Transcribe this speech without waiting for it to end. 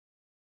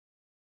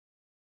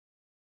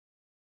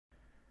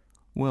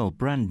Well,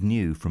 brand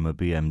new from a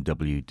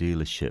BMW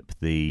dealership,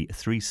 the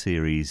 3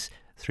 Series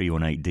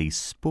 318D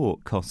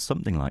Sport costs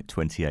something like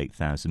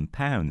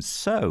 £28,000.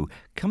 So,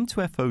 come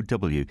to FOW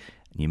and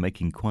you're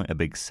making quite a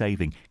big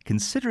saving,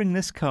 considering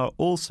this car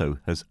also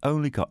has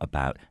only got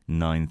about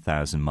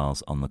 9,000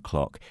 miles on the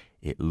clock.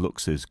 It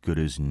looks as good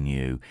as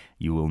new.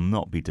 You will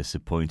not be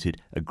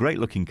disappointed. A great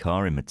looking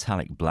car in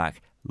metallic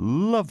black,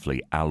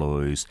 lovely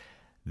alloys.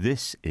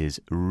 This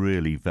is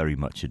really very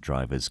much a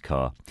driver's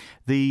car.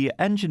 The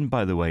engine,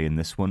 by the way, in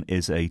this one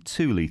is a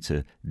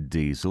 2-litre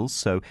diesel,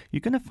 so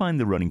you're going to find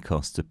the running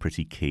costs are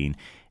pretty keen.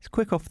 It's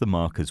quick off the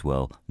mark as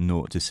well,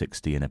 0 to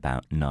 60 in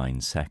about 9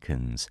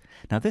 seconds.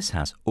 Now this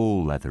has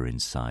all leather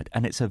inside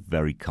and it's a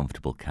very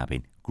comfortable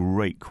cabin,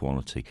 great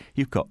quality.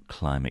 You've got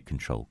climate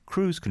control,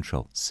 cruise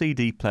control,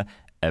 CD player,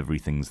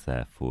 everything's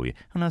there for you.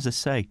 And as I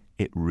say,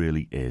 it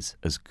really is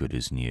as good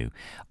as new.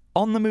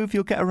 On the move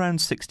you'll get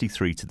around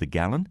 63 to the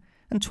gallon,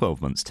 and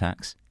 12 months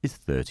tax is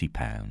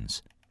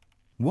 £30.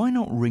 Why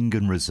not ring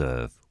and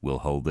reserve? We'll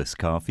hold this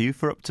car for you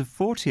for up to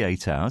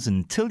 48 hours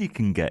until you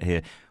can get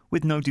here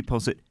with no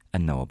deposit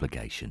and no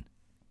obligation.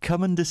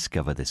 Come and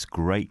discover this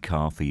great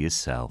car for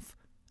yourself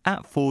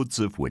at Fords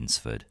of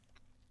Winsford.